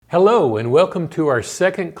Hello and welcome to our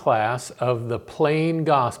second class of the Plain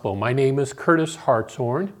Gospel. My name is Curtis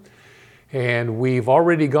Hartshorn, and we've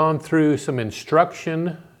already gone through some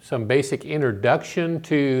instruction, some basic introduction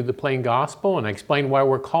to the Plain Gospel, and I explained why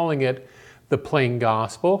we're calling it the Plain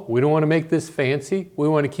Gospel. We don't want to make this fancy. We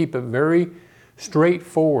want to keep it very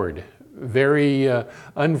straightforward, very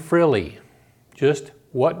unfrilly. Just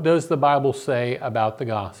what does the Bible say about the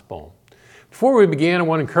gospel? Before we begin, I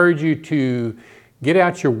want to encourage you to get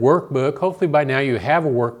out your workbook. Hopefully by now you have a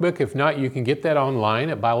workbook. If not, you can get that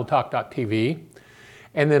online at BibleTalk.tv.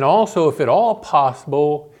 And then also, if at all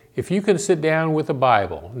possible, if you can sit down with a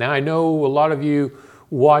Bible. Now I know a lot of you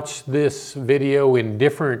watch this video in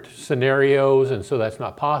different scenarios, and so that's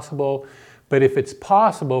not possible. But if it's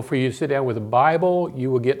possible for you to sit down with a Bible,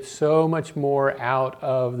 you will get so much more out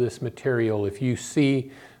of this material if you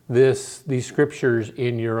see these scriptures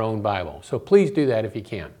in your own Bible. So please do that if you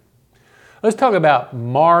can. Let's talk about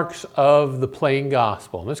marks of the Plain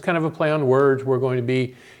Gospel. This is kind of a play on words. We're going to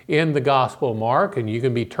be in the Gospel of Mark, and you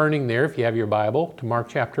can be turning there if you have your Bible to Mark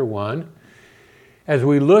chapter 1. As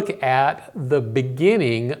we look at the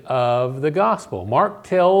beginning of the Gospel. Mark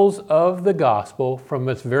tells of the Gospel from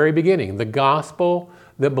its very beginning, the Gospel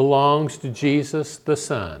that belongs to Jesus the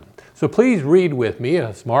Son. So please read with me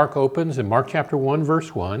as Mark opens in Mark chapter 1,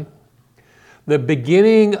 verse 1. The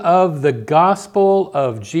beginning of the Gospel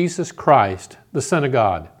of Jesus Christ, the Son of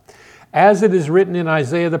God. As it is written in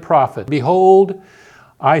Isaiah the prophet, "Behold,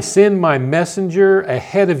 I send my messenger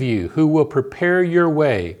ahead of you who will prepare your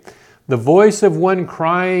way. The voice of one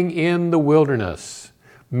crying in the wilderness,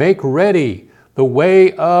 make ready the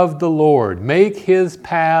way of the Lord, make his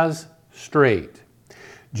paths straight."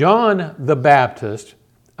 John the Baptist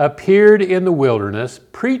appeared in the wilderness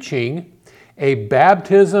preaching a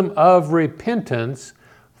baptism of repentance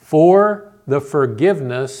for the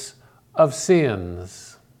forgiveness of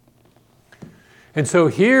sins. And so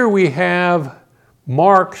here we have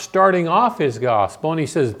Mark starting off his gospel, and he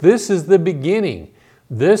says, this is the beginning.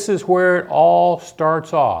 This is where it all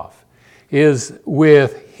starts off, is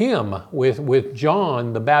with him, with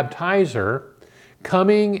John the baptizer,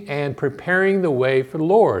 coming and preparing the way for the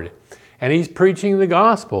Lord. And he's preaching the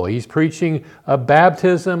gospel. He's preaching a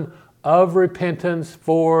baptism of repentance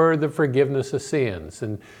for the forgiveness of sins.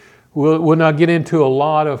 And we'll not get into a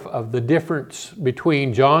lot of the difference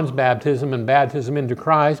between John's baptism and baptism into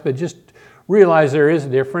Christ, but just realize there is a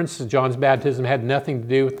difference. John's baptism had nothing to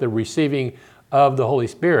do with the receiving of the Holy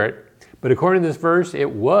Spirit. But according to this verse, it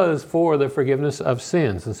was for the forgiveness of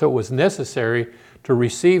sins. And so it was necessary to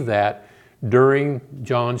receive that during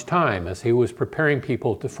John's time as he was preparing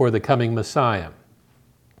people for the coming Messiah.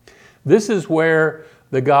 This is where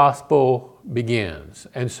the gospel begins.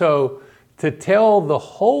 And so to tell the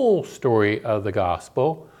whole story of the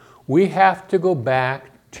gospel, we have to go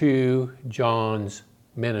back to John's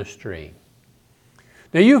ministry.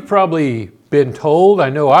 Now you've probably been told, I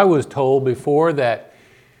know I was told before, that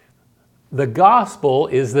the gospel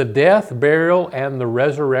is the death, burial, and the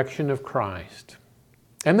resurrection of Christ.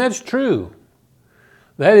 And that's true.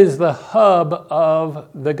 That is the hub of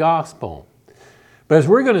the gospel. But as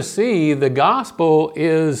we're going to see, the gospel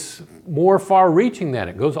is more far-reaching than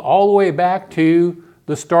it. It goes all the way back to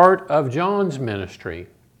the start of John's ministry.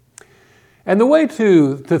 And the way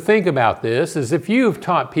to think about this is if you've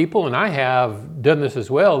taught people, and I have done this as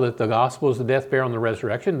well, that the gospel is the death, burial, and the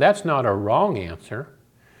resurrection, that's not a wrong answer.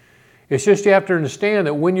 It's just you have to understand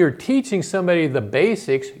that when you're teaching somebody the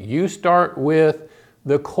basics, you start with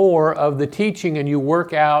the core of the teaching and you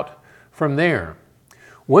work out from there.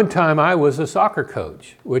 One time I was a soccer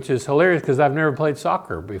coach, which is hilarious because I've never played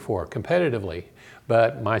soccer before competitively.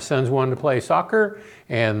 But my sons wanted to play soccer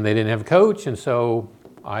and they didn't have a coach, and so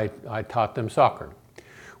I taught them soccer.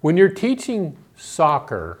 When you're teaching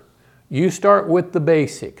soccer, you start with the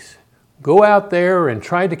basics. Go out there and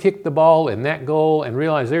try to kick the ball in that goal and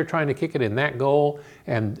realize they're trying to kick it in that goal,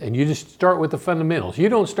 and you just start with the fundamentals. You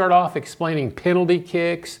don't start off explaining penalty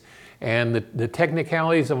kicks and the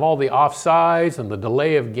technicalities of all the offsides and the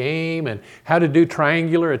delay of game and how to do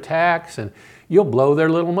triangular attacks, and you'll blow their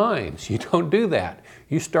little minds. You don't do that.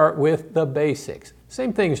 You start with the basics.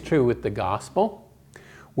 Same thing is true with the gospel.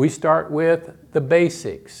 We start with the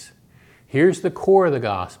basics. Here's the core of the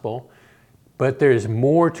gospel, but there's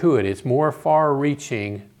more to it. It's more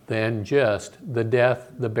far-reaching than just the death,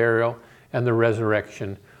 the burial, and the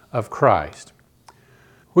resurrection of Christ.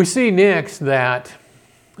 We see next that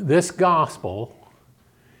this gospel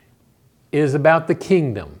is about the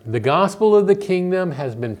kingdom. The gospel of the kingdom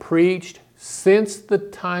has been preached since the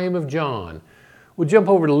time of John, We'll jump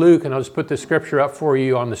over to Luke, and I'll just put the scripture up for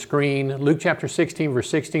you on the screen. Luke chapter 16, verse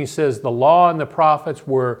 16 says, "The law and the prophets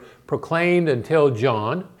were proclaimed until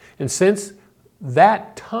John, and since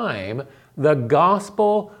that time, the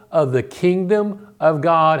gospel of the kingdom of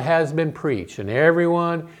God has been preached, and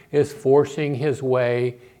everyone is forcing his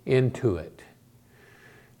way into it."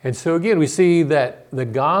 And so again, we see that the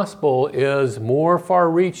gospel is more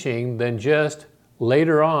far-reaching than just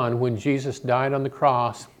later on when Jesus died on the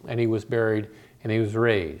cross and he was buried and he was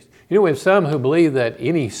raised. You know, we have some who believe that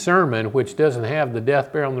any sermon which doesn't have the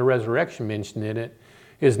death, burial, and the resurrection mentioned in it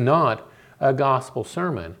is not a gospel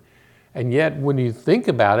sermon. And yet, when you think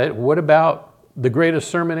about it, what about the greatest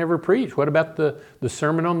sermon ever preached? What about the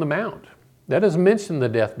Sermon on the Mount? That doesn't mention the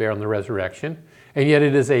death, burial, and the resurrection. And yet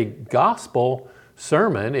it is a gospel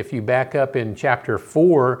sermon. If you back up in chapter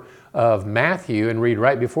 4 of Matthew and read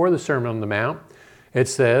right before the Sermon on the Mount, it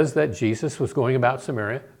says that Jesus was going about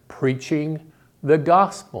Samaria preaching the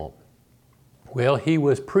gospel. Well, he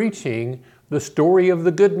was preaching the story of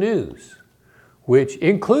the good news, which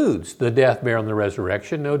includes the death, burial, and the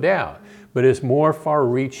resurrection, no doubt, but is more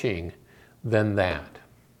far-reaching than that.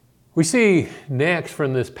 We see next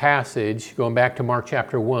from this passage, going back to Mark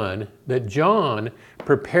chapter 1, that John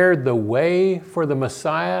prepared the way for the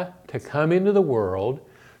Messiah to come into the world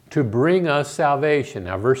to bring us salvation.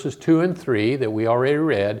 Now, verses 2 and 3 that we already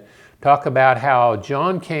read talk about how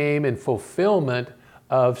John came in fulfillment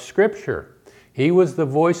of Scripture. He was the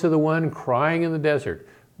voice of the one crying in the desert,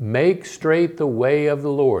 "Make straight the way of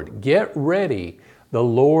the Lord. Get ready, the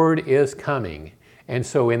Lord is coming." And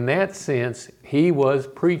so in that sense, he was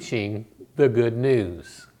preaching the good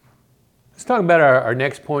news. Let's talk about our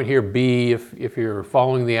next point here, B, if you're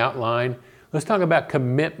following the outline. Let's talk about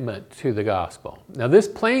commitment to the gospel. Now, this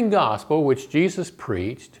plain gospel, which Jesus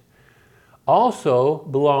preached, also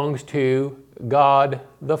belongs to God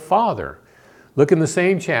the Father. Look in the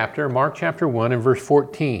same chapter, Mark chapter 1 and verse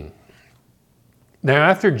 14. "Now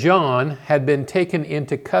after John had been taken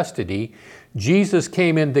into custody, Jesus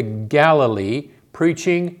came into Galilee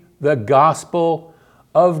preaching the gospel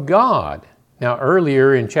of God." Now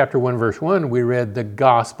earlier in chapter 1 verse 1 we read the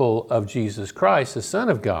gospel of Jesus Christ, the Son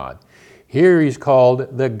of God. Here he's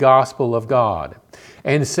called the gospel of God,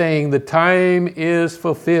 and saying, "The time is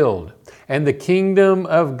fulfilled and the kingdom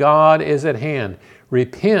of God is at hand.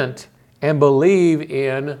 Repent and believe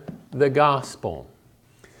in the gospel."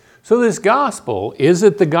 So this gospel, is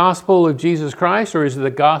it the gospel of Jesus Christ or is it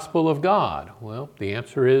the gospel of God? Well, the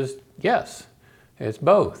answer is yes, it's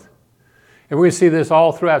both. And we're going to see this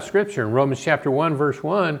all throughout Scripture. In Romans chapter 1, verse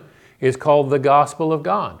 1 is called the gospel of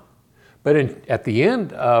God. But at the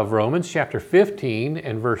end of Romans chapter 15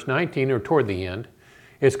 and verse 19, or toward the end,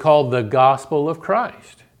 it's called the gospel of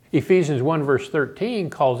Christ. Ephesians 1 verse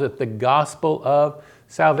 13 calls it the gospel of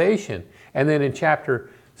salvation. And then in chapter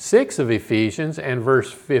 6 of Ephesians and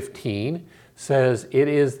verse 15 says it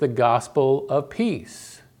is the gospel of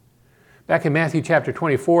peace. Back in Matthew chapter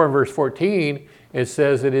 24 and verse 14, it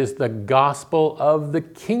says it is the gospel of the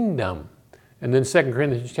kingdom. And then 2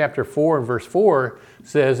 Corinthians chapter 4 and verse 4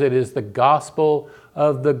 says it is the gospel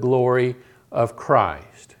of the glory of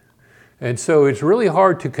Christ. And so it's really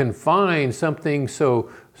hard to confine something so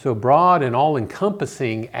broad and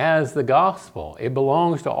all-encompassing as the gospel. It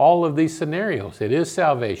belongs to all of these scenarios. It is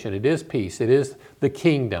salvation, it is peace, it is the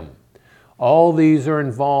kingdom. All these are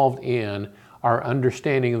involved in our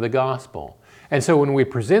understanding of the gospel. And so when we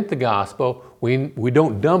present the gospel, we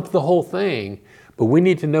don't dump the whole thing, but we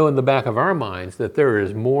need to know in the back of our minds that there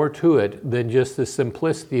is more to it than just the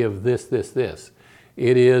simplicity of this.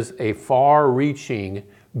 It is a far-reaching,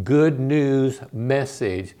 good news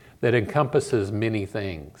message that encompasses many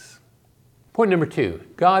things. Point number 2,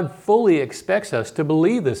 God fully expects us to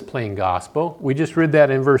believe this plain gospel. We just read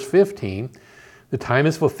that in verse 15. The time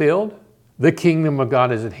is fulfilled. The kingdom of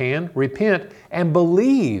God is at hand. Repent and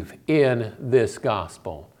believe in this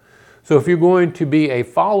gospel. So if you're going to be a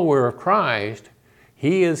follower of Christ,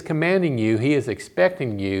 He is commanding you, He is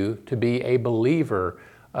expecting you to be a believer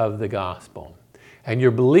of the gospel. And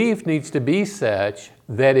your belief needs to be such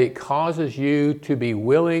that it causes you to be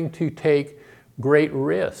willing to take great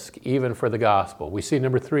risk, even for the gospel. We see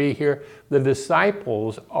number 3 here, the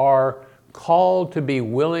disciples are called to be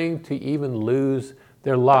willing to even lose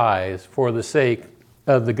their lives for the sake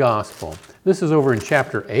of the gospel. This is over in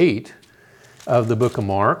chapter 8 of the book of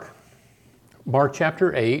Mark. Mark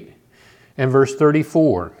chapter 8 and verse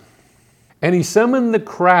 34. "And he summoned the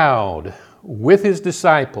crowd with his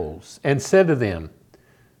disciples and said to them,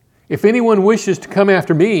 'If anyone wishes to come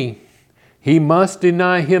after me, he must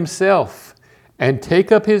deny himself and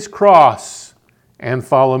take up his cross and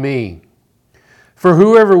follow me. For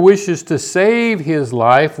whoever wishes to save his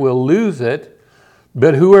life will lose it,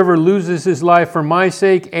 but whoever loses his life for my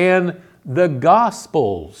sake and the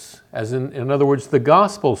gospel's, as in other words, the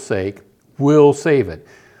gospel's sake, will save it.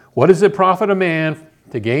 What does it profit a man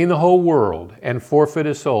to gain the whole world and forfeit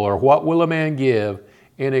his soul? Or what will a man give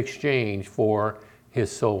in exchange for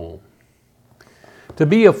his soul? To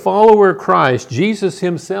be a follower of Christ, Jesus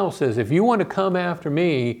himself says, if you want to come after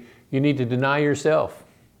me, you need to deny yourself.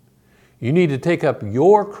 You need to take up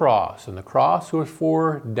your cross, and the cross was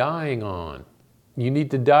for dying on. You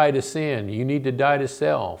need to die to sin. You need to die to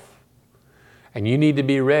self. And you need to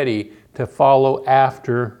be ready to follow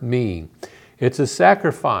after me. It's a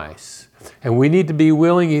sacrifice. And we need to be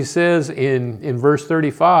willing, he says in verse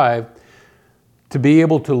 35, to be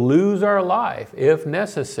able to lose our life, if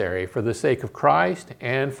necessary, for the sake of Christ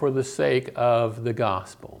and for the sake of the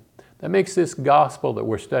gospel. That makes this gospel that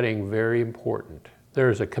we're studying very important.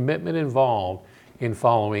 There's a commitment involved in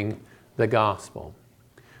following the gospel.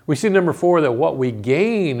 We see number 4, that what we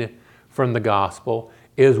gain from the gospel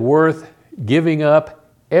is worth giving up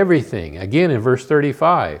everything. Again, in verse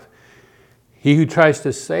 35, he who tries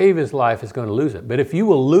to save his life is going to lose it. But if you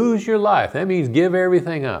will lose your life, that means give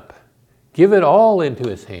everything up. Give it all into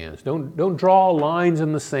his hands. Don't draw lines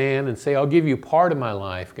in the sand and say, I'll give you part of my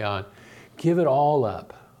life, God. Give it all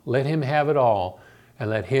up. Let him have it all, and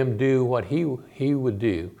let him do what he would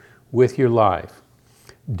do with your life.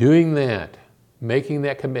 Doing that, making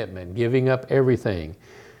that commitment, giving up everything,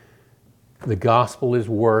 the gospel is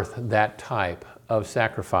worth that type of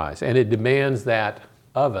sacrifice, and it demands that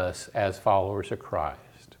of us as followers of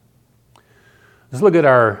Christ. Let's look at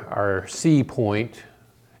our C point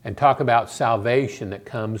and talk about salvation that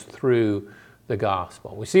comes through the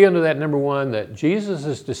gospel. We see under that number 1 that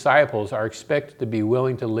Jesus' disciples are expected to be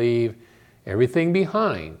willing to leave everything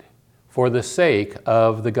behind for the sake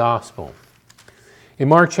of the gospel. In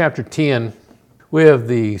Mark chapter 10, we have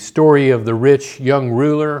the story of the rich young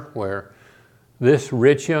ruler, where this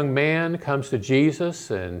rich young man comes to Jesus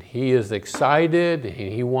and he is excited.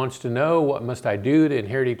 He wants to know, what must I do to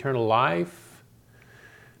inherit eternal life?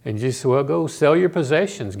 And Jesus said, well, go sell your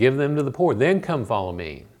possessions, give them to the poor, then come follow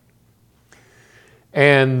me.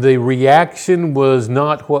 And the reaction was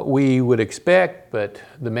not what we would expect, but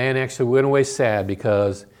the man actually went away sad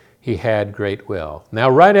because he had great wealth. Now,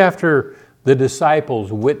 right after the disciples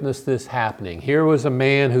witnessed this happening, here was a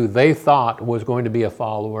man who they thought was going to be a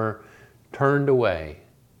follower, turned away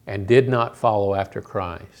and did not follow after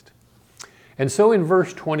Christ. And so in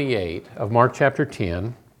verse 28 of Mark chapter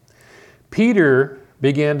 10, Peter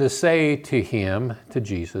began to say to him, to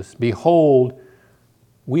Jesus, behold,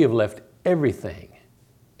 we have left everything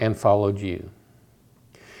and followed you.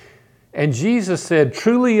 And Jesus said,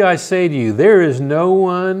 truly I say to you, there is no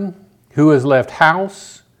one who has left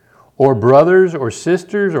house or brothers or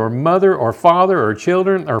sisters or mother or father or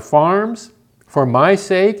children or farms for my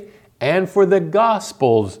sake and for the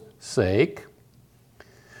gospel's sake,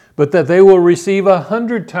 but that they will receive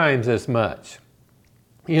 100 times as much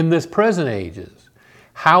in this present ages,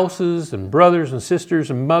 houses and brothers and sisters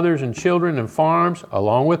and mothers and children and farms,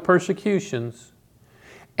 along with persecutions,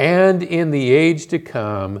 and in the age to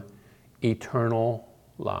come, eternal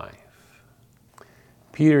life.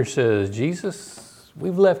 Peter says, Jesus,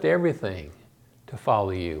 we've left everything to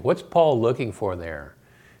follow you. What's Paul looking for there?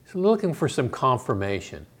 He's looking for some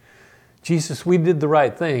confirmation. Jesus, we did the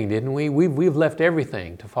right thing, didn't we? We've left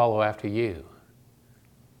everything to follow after you.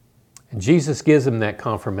 And Jesus gives him that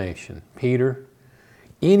confirmation. Peter,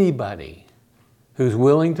 anybody who's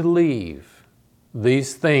willing to leave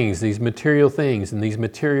these things, these material things and these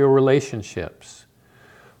material relationships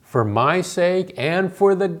for my sake and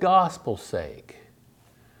for the gospel's sake,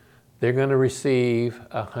 they're going to receive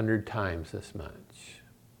 100 times as much.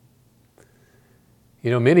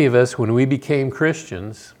 You know, many of us, when we became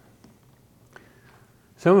Christians,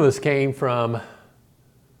 some of us came from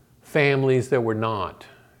families that were not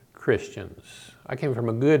Christians. I came from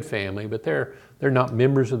a good family, but they're not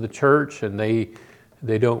members of the church, and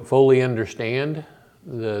they don't fully understand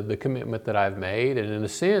the commitment that I've made. And in a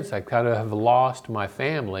sense, I kind of have lost my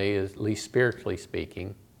family, at least spiritually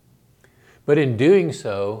speaking. But in doing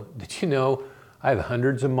so, did you know I have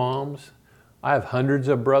hundreds of moms? I have hundreds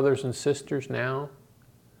of brothers and sisters now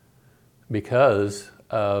because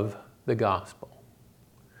of the gospel.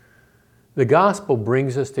 The gospel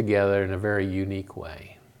brings us together in a very unique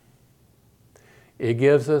way. It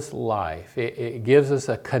gives us life. It gives us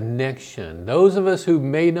a connection. Those of us who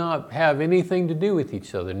may not have anything to do with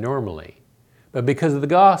each other normally, but because of the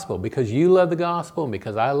gospel, because you love the gospel and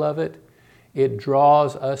because I love it, it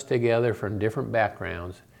draws us together from different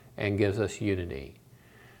backgrounds and gives us unity.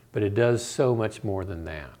 but it does so much more than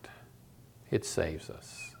that. It saves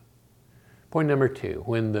us. Point number 2,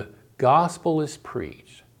 when the gospel is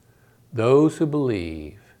preached, those who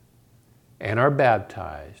believe and are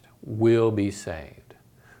baptized will be saved.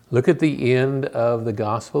 Look at the end of the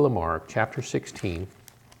Gospel of Mark, chapter 16,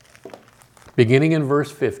 beginning in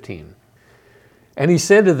verse 15. And he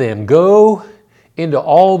said to them, "Go into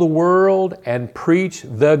all the world and preach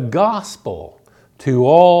the gospel to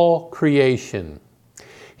all creation.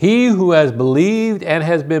 He who has believed and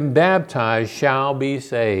has been baptized shall be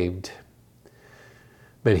saved,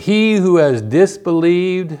 but he who has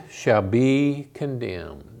disbelieved shall be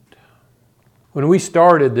condemned." When we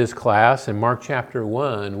started this class in Mark chapter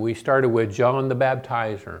 1, we started with John the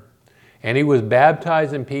Baptizer, and he was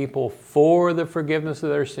baptizing people for the forgiveness of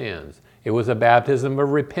their sins. It was a baptism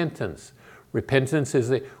of repentance. Repentance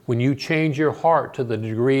is when you change your heart to the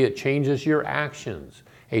degree it changes your actions,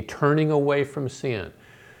 a turning away from sin.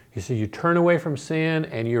 You see, you turn away from sin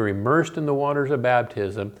and you're immersed in the waters of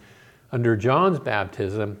baptism. Under John's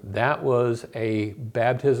baptism, that was a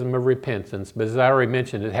baptism of repentance, but as I already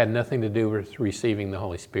mentioned, it had nothing to do with receiving the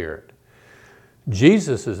Holy Spirit.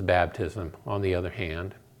 Jesus' baptism, on the other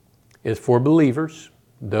hand, is for believers,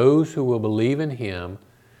 those who will believe in Him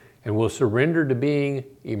and will surrender to being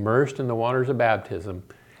immersed in the waters of baptism.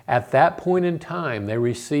 At that point in time, they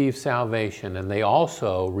receive salvation, and they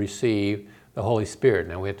also receive the Holy Spirit.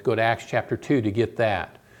 Now we have to go to Acts chapter 2 to get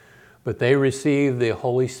that. But they receive the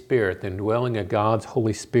Holy Spirit, the indwelling of God's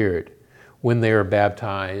Holy Spirit, when they are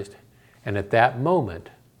baptized, and at that moment,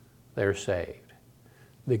 they're saved.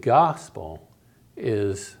 The gospel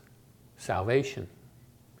is salvation.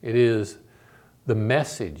 It is the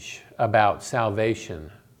message about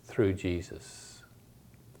salvation through Jesus.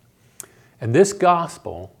 And this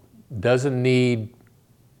gospel doesn't need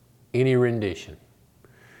any rendition.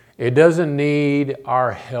 It doesn't need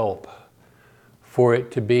our help for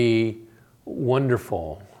it to be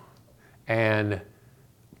wonderful and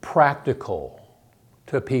practical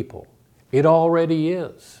to people. It already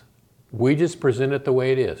is. We just present it the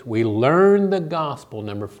way it is. We learn the gospel,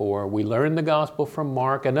 number 4. We learn the gospel from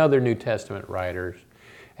Mark and other New Testament writers,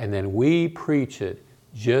 and then we preach it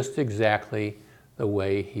just exactly the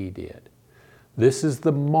way he did. This is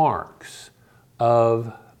the marks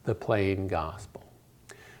of the plain gospel.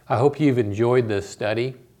 I hope you've enjoyed this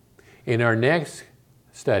study. In our next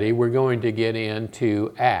study, we're going to get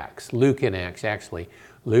into Acts, Luke and Acts actually.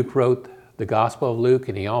 Luke wrote the Gospel of Luke,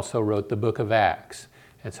 and he also wrote the book of Acts.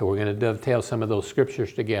 And so we're going to dovetail some of those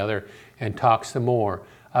scriptures together and talk some more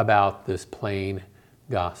about this plain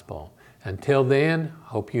gospel. Until then,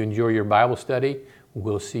 hope you enjoy your Bible study.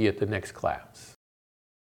 We'll see you at the next class.